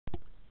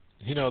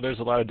You know, there's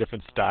a lot of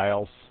different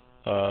styles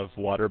of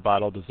water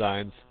bottle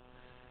designs.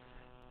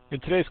 In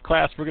today's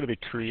class, we're going to be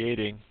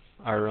creating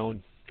our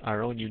own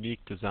unique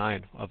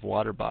design of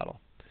water bottle.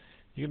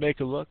 You can make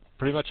it look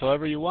pretty much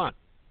however you want.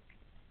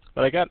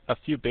 But I got a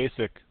few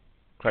basic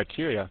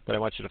criteria that I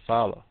want you to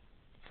follow.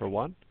 For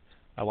one,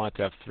 I want it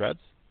to have threads.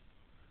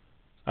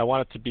 I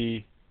want it to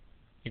be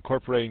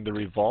incorporating the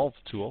revolve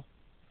tool,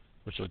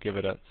 which will give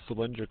it a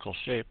cylindrical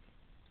shape.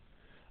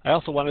 I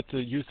also want it to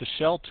use the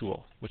shell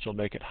tool, which will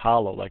make it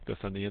hollow like this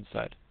on the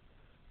inside.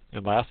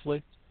 And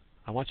lastly,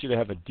 I want you to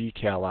have a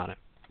decal on it.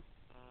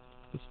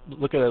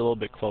 Let's look at it a little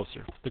bit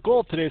closer. The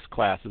goal of today's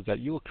class is that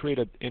you will create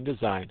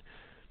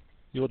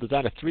you will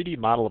design a 3D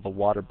model of a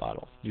water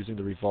bottle using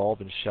the revolve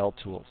and shell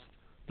tools.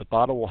 The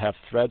bottle will have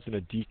threads and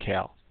a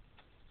decal.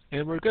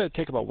 And we're going to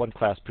take about one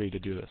class period to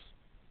do this.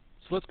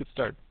 So let's get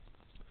started.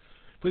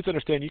 Please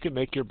understand you can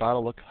make your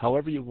bottle look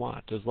however you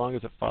want as long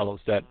as it follows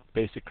that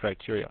basic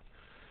criteria.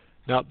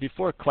 Now,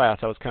 before class,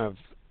 I was kind of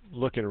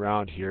looking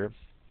around here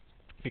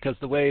because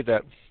the way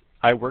that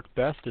I work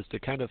best is to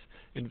kind of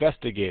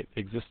investigate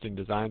existing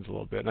designs a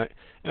little bit.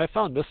 And I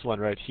found this one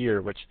right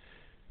here, which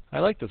I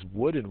like this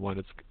wooden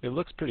one. It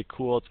looks pretty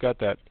cool. It's got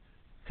that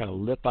kind of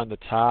lip on the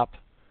top.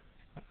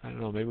 I don't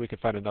know, maybe we can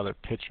find another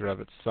picture of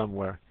it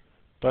somewhere.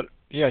 But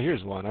yeah,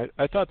 here's one.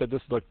 I thought that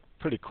this looked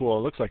pretty cool.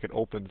 It looks like it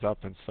opens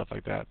up and stuff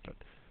like that. But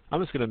I'm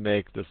just going to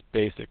make this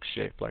basic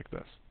shape like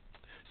this.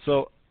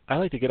 So I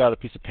like to get out a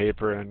piece of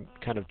paper and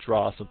kind of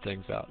draw some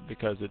things out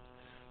because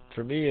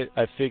for me,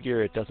 I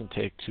figure it doesn't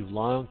take too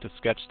long to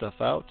sketch stuff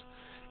out,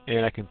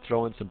 and I can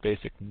throw in some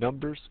basic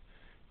numbers,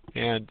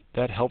 and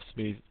that helps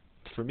me.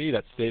 For me,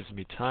 that saves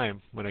me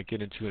time when I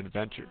get into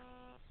Inventor,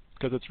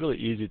 because it's really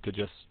easy to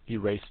just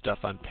erase stuff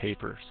on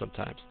paper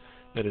sometimes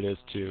than it is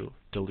to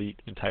delete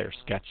entire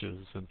sketches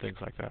and things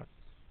like that.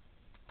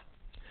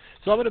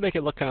 So I'm going to make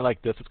it look kind of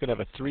like this. It's going to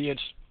have a 3-inch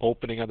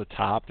opening on the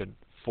top and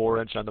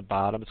 4-inch on the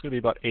bottom. It's going to be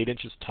about 8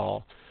 inches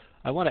tall.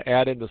 I want to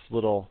add in this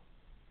little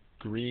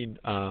green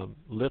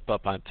lip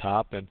up on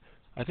top, and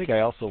I think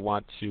I also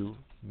want to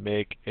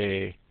make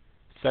a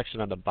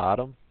section on the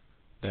bottom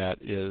that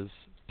is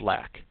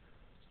black,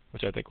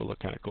 which I think will look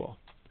kind of cool.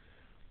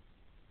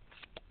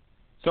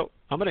 So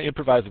I'm going to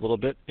improvise a little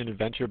bit in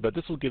Inventor, but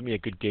this will give me a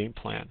good game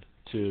plan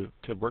to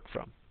work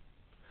from.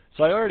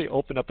 So I already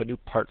opened up a new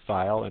part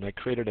file and I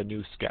created a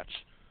new sketch.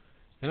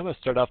 And I'm going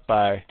to start off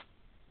by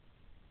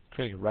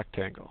creating a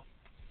rectangle.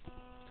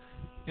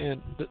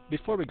 And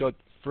before we go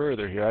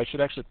further here, I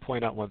should actually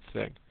point out one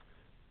thing.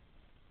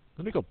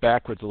 Let me go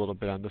backwards a little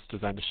bit on this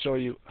design to show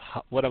you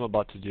what I'm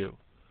about to do.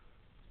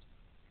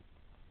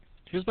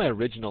 Here's my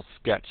original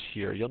sketch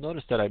here. You'll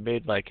notice that I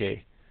made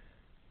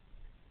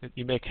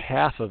you make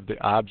half of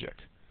the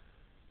object.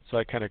 So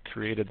I kind of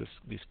created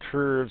these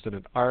curves and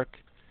an arc.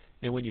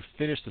 And when you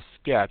finish the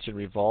sketch and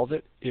revolve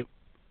it, it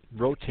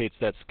rotates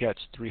that sketch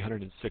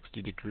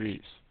 360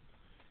 degrees.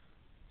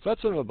 So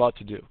that's what I'm about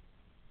to do.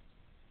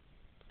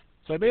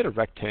 So I made a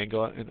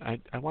rectangle, and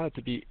I want it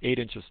to be 8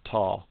 inches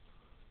tall.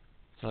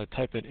 So I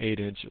type in 8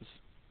 inches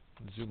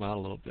and zoom out a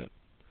little bit.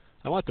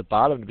 I want the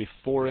bottom to be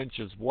 4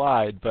 inches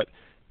wide, but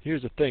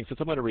here's the thing. Since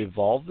I'm going to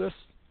revolve this,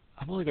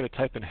 I'm only going to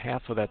type in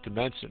half of that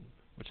dimension,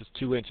 which is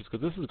 2 inches,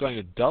 because this is going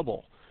to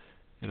double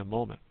in a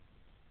moment.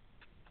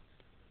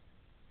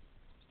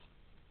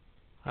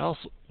 I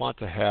also want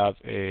to have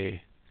a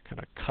kind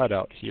of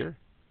cutout here.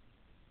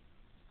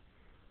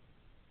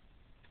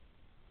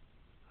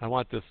 I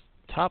want this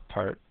top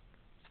part,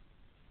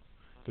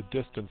 the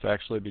distance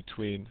actually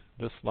between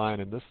this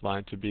line and this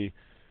line, to be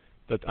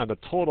that on the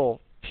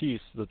total piece,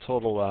 the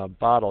total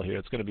bottle here,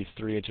 it's going to be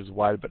 3 inches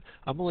wide, but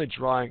I'm only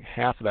drawing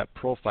half of that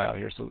profile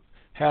here, so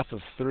half of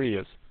 3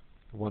 is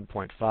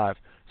 1.5. So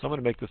I'm going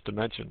to make this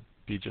dimension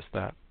be just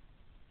that.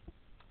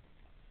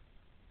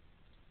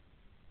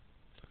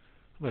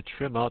 I'm going to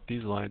trim out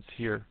these lines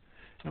here.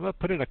 And I'm going to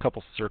put in a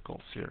couple circles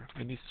here.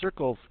 And these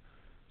circles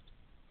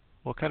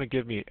will kind of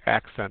give me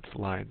accent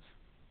lines.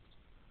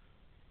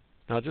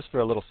 Now just for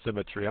a little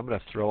symmetry, I'm going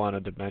to throw on a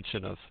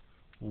dimension of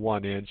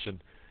 1 inch.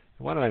 And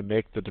why don't I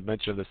make the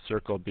dimension of this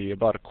circle be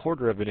about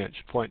 1/4 of an inch,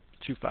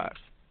 0.25.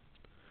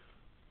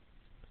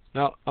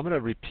 Now I'm going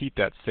to repeat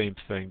that same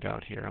thing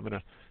down here. I'm going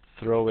to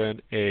throw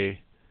in a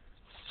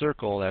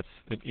circle that's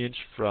 1 inch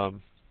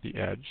from the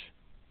edge.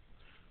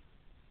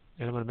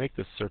 And I'm going to make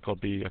this circle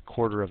be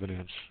 1/4 of an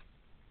inch.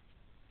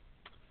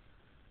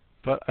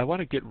 But I want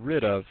to get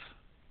rid of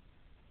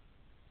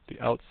the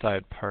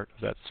outside part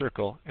of that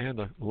circle and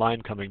the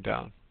line coming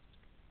down.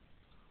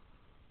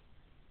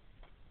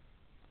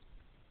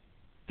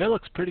 That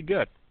looks pretty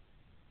good.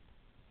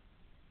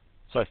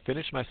 So I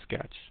finish my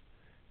sketch.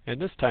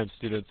 And this time,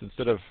 students,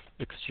 instead of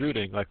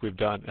extruding like we've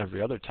done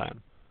every other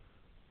time,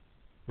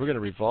 we're going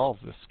to revolve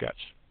this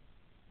sketch.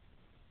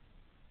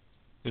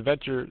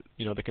 Inventor,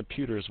 the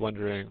computer is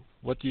wondering,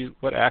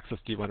 what axis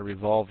do you want to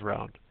revolve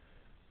around?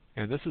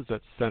 And this is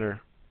that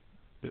center,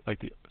 like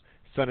the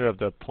center of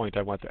the point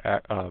I want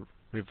to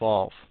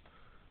revolve.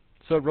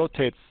 So it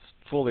rotates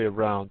fully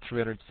around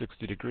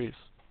 360 degrees.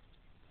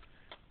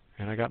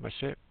 And I got my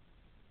shape.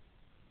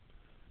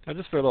 Now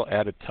just for a little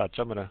added touch,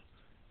 I'm going to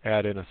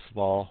add in a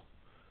small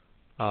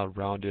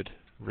rounded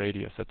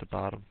radius at the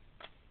bottom.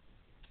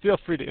 Feel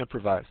free to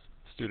improvise,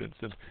 students,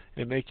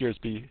 and make yours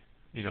be,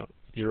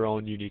 your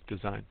own unique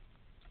design.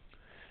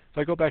 If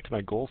I go back to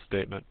my goal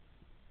statement,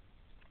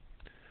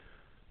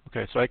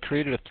 okay, so I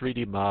created a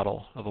 3D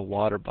model of a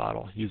water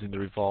bottle using the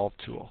revolve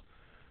tool.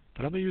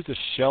 But I'm going to use the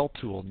shell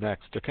tool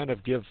next to kind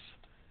of give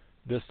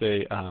this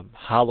a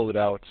hollowed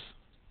out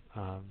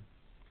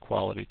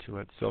quality to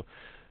it. So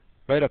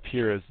right up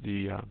here is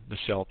the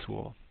shell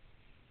tool.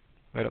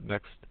 Right up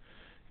next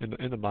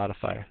in the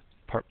modify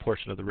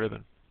portion of the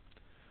ribbon.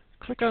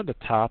 Click on the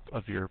top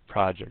of your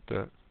project,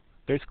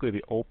 basically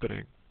the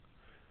opening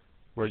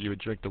where you would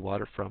drink the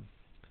water from.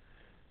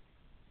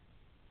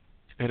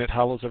 And it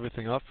hollows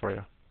everything out for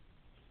you.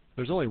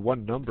 There's only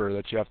one number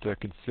that you have to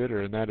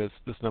consider, and that is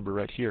this number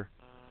right here.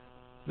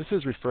 This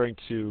is referring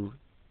to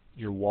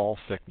your wall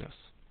thickness.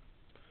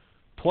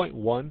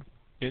 0.1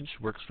 inch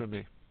works for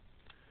me.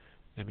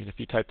 I mean, if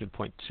you typed in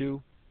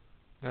 0.2,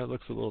 that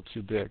looks a little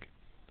too big.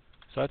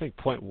 So I think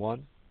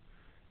 0.1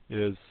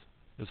 is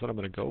what I'm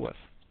going to go with.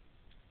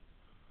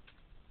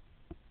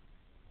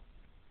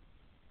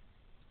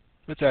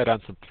 Let's add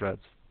on some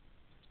threads.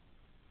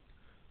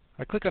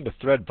 I click on the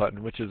thread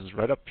button, which is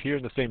right up here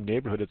in the same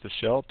neighborhood as the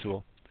shell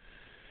tool.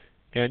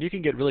 And you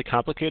can get really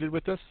complicated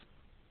with this,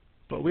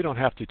 but we don't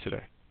have to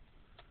today.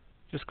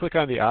 Just click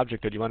on the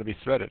object that you want to be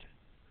threaded.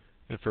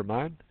 And for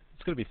mine,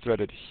 it's going to be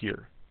threaded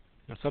here.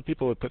 Now, some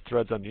people would put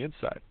threads on the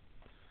inside.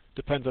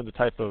 Depends on the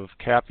type of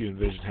cap you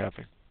envision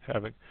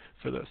having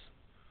for this.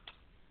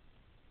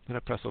 Then I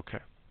press OK.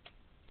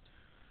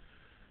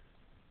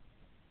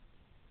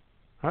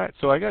 Alright,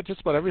 so I got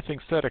just about everything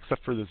set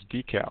except for this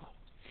decal.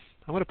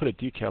 I'm going to put a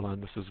decal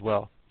on this as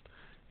well.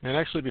 And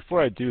actually,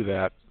 before I do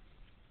that,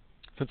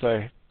 since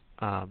I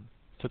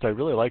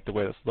really like the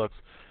way this looks,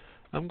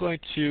 I'm going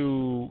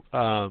to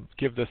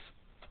give this,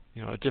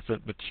 a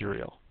different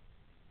material.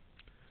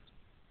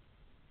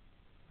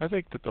 I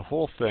think that the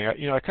whole thing,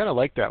 I kind of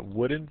like that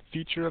wooden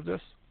feature of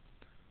this.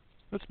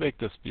 Let's make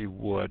this be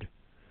wood.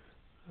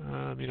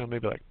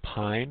 Maybe like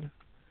pine.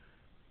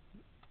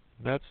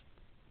 That's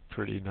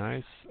pretty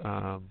nice.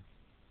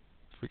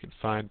 If we can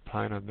find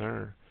pine on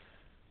there.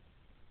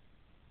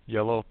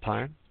 Yellow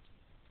pine.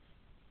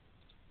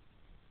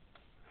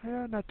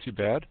 Yeah, not too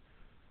bad.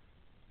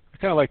 I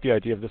kind of like the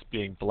idea of this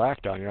being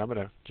black down here. I'm going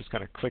to just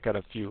kind of click on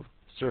a few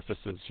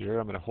surfaces here.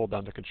 I'm going to hold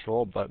down the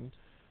control button.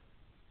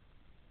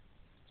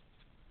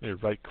 Maybe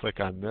right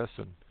click on this,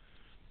 and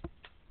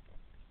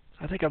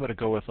I think I'm going to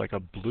go with like a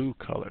blue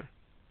color.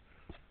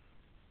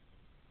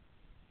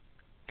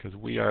 Because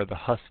we are the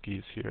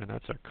Huskies here, and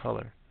that's our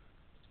color.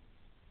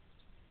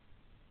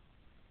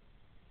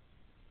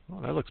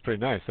 Well, that looks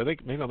pretty nice. I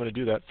think maybe I'm going to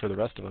do that for the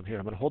rest of them here.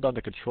 I'm going to hold down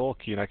the control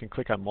key, and I can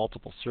click on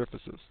multiple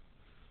surfaces.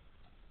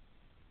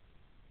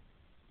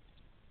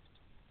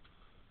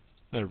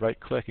 Then right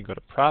click and go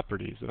to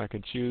properties, and I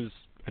can choose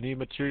any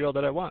material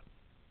that I want.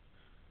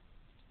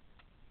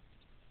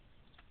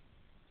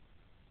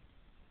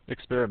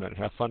 Experiment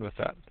and have fun with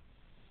that.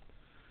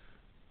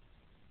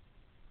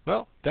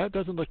 Well, that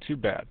doesn't look too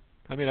bad.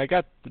 I mean,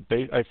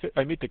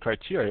 I meet the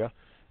criteria,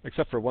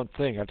 except for one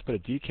thing. I have to put a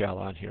decal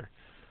on here.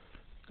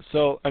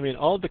 So, I mean,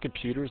 all of the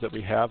computers that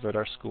we have at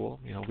our school,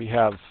 we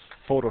have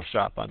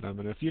Photoshop on them.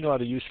 And if you know how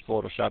to use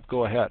Photoshop,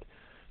 go ahead.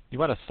 You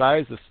want to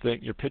size this thing,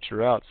 your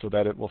picture out, so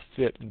that it will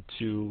fit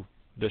into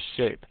this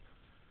shape.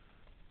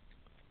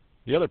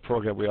 The other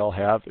program we all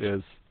have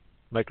is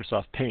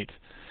Microsoft Paint,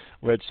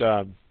 which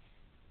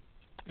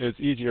is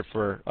easier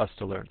for us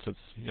to learn, since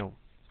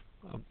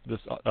this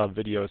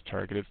video is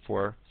targeted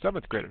for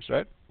 7th graders,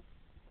 right?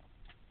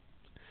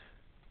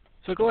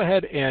 So go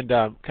ahead and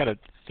kind of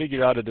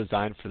figure out a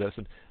design for this.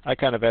 And I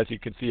kind of, as you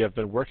can see, have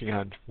been working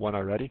on one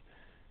already.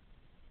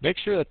 Make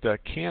sure that the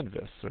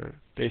canvas, or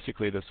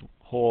basically this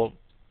whole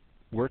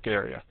work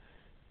area,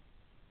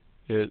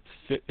 is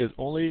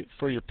only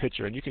for your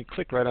picture. And you can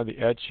click right on the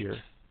edge here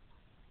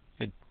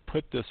and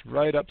put this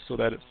right up so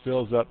that it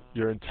fills up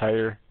your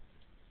entire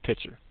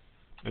picture.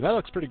 And that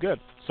looks pretty good.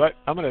 So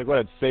I'm going to go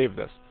ahead and save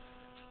this.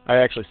 I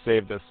actually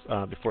saved this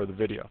before the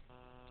video.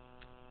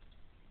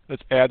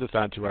 Let's add this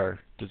onto our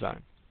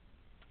design.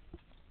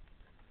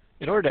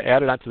 In order to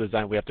add it onto the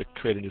design, we have to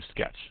create a new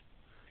sketch.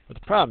 But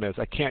the problem is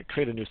I can't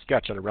create a new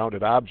sketch on a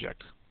rounded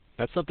object.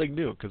 That's something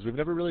new, because we've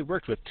never really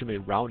worked with too many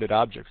rounded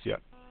objects yet.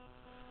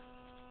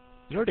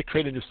 In order to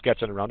create a new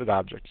sketch on a rounded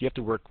object, you have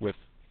to work with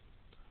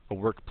a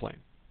work plane.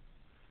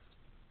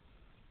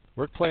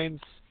 Work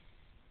planes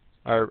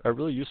are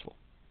really useful.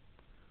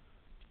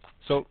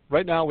 So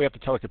right now we have to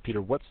tell a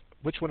computer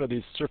which one of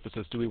these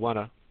surfaces do we want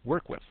to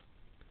work with.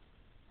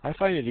 I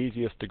find it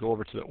easiest to go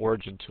over to the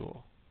origin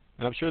tool.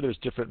 And I'm sure there's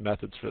different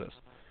methods for this.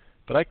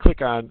 But I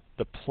click on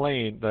the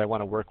plane that I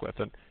want to work with.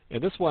 And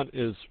this one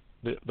is,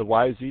 the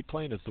YZ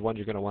plane is the one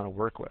you're going to want to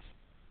work with.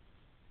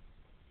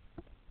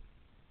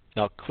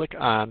 Now click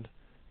on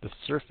the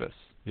surface,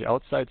 the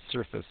outside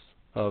surface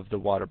of the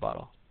water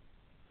bottle.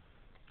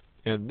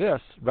 And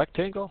this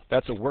rectangle,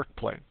 that's a work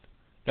plane.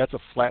 That's a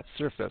flat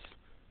surface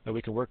that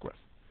we can work with.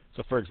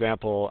 So for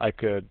example, I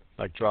could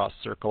like draw a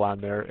circle on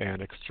there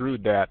and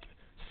extrude that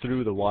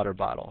through the water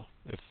bottle,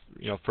 if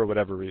for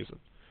whatever reason.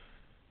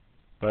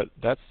 But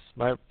that's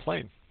my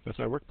plane. That's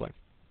my work plane.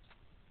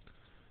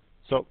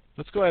 So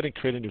let's go ahead and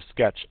create a new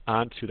sketch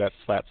onto that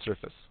flat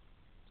surface.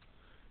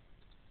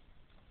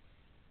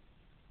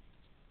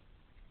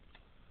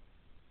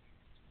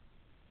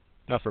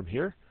 Now from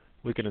here,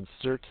 we can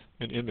insert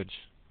an image.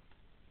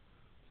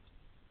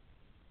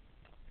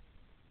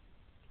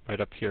 Right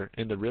up here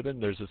in the ribbon,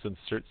 there's this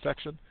insert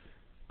section.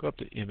 Go up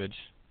to image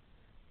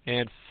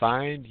and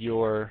find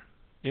your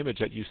image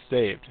that you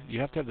saved. You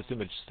have to have this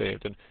image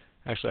saved. And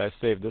actually, I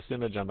saved this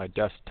image on my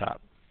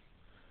desktop,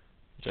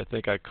 which I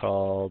think I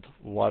called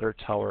Water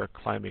Tower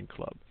Climbing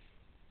Club.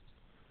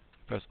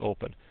 Press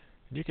open.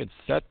 And you can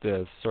set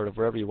this sort of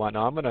wherever you want.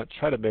 Now I'm going to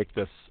try to make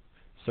this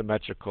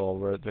symmetrical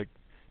where the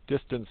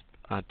distance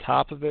on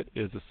top of it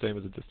is the same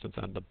as the distance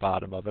on the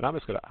bottom of it. I'm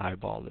just going to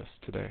eyeball this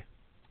today.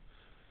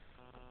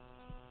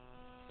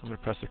 I'm going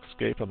to press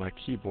escape on my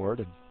keyboard,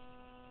 and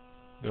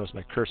notice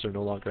my cursor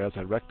no longer has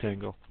that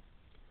rectangle.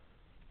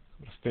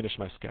 I'm going to finish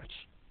my sketch.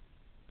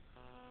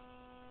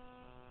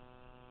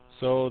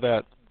 So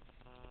that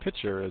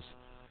picture is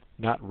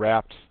not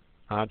wrapped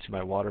onto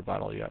my water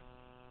bottle yet,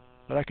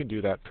 but I can do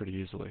that pretty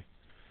easily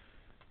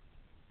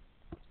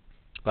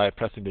by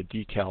pressing the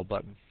Decal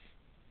button.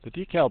 The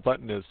Decal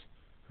button is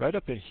right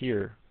up in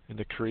here in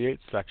the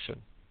Create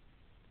section,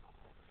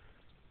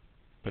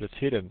 but it's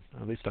hidden,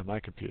 at least on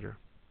my computer.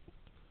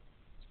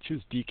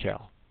 Choose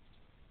Decal.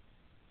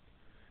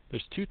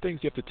 There's two things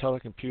you have to tell the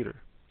computer.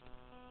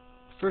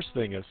 The first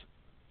thing is,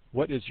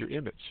 what is your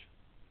image?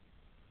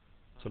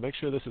 So make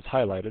sure this is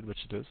highlighted, which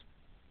it is,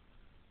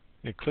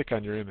 and click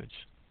on your image.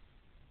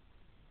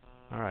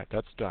 Alright,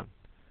 that's done.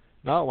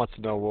 Now it wants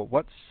to know, well,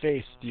 what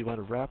face do you want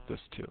to wrap this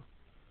to?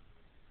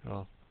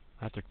 Well,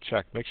 I have to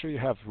check. Make sure you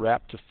have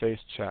wrap to face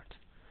checked,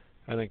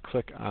 and then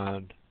click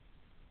on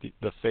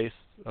the face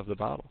of the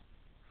bottle.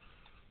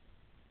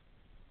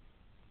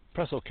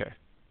 Press OK.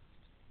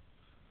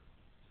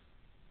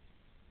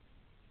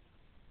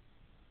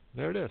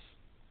 There it is.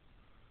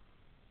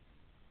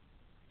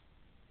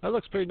 That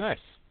looks pretty nice.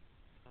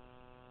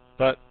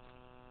 But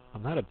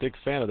I'm not a big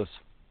fan of this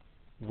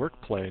work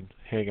plane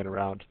hanging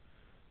around.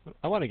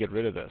 I want to get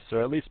rid of this,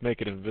 or at least make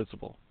it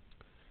invisible.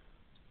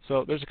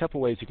 So there's a couple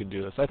ways you can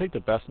do this. I think the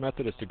best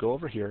method is to go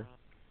over here,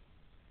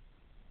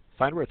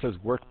 find where it says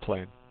work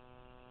plane,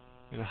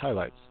 and it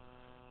highlights.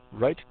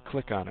 Right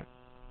click on it,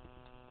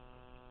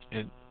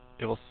 and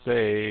it will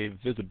say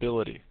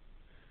visibility.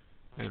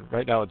 And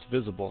right now it's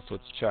visible, so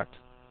it's checked.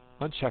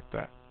 Uncheck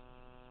that,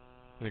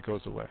 and it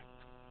goes away.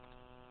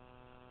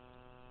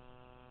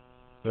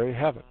 There you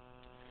have it.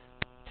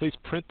 Please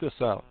print this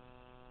out.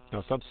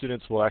 Now some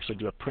students will actually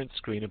do a print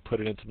screen and put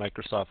it into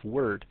Microsoft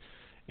Word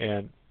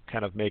and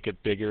kind of make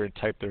it bigger and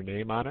type their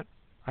name on it.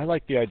 I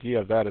like the idea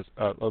of that as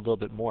a little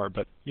bit more,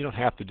 but you don't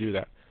have to do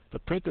that.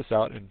 But print this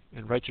out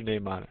and write your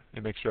name on it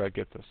and make sure I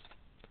get this.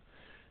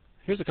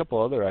 Here's a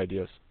couple other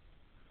ideas.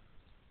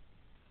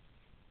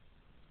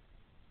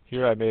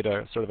 Here I made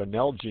a sort of an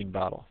Nalgene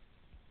bottle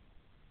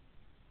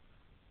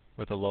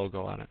with a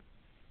logo on it.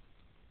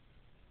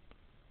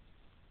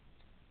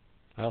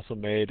 I also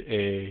made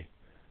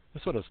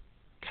this one is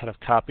kind of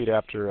copied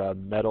after a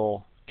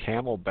metal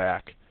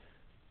camelback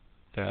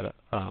that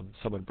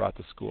someone brought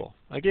to school.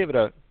 I gave it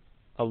a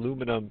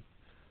aluminum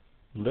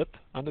lip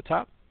on the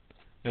top,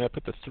 and I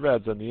put the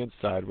threads on the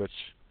inside, which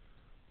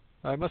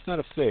I must not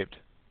have saved.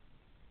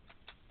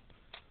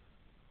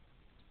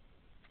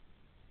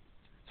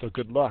 So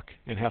good luck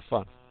and have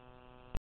fun.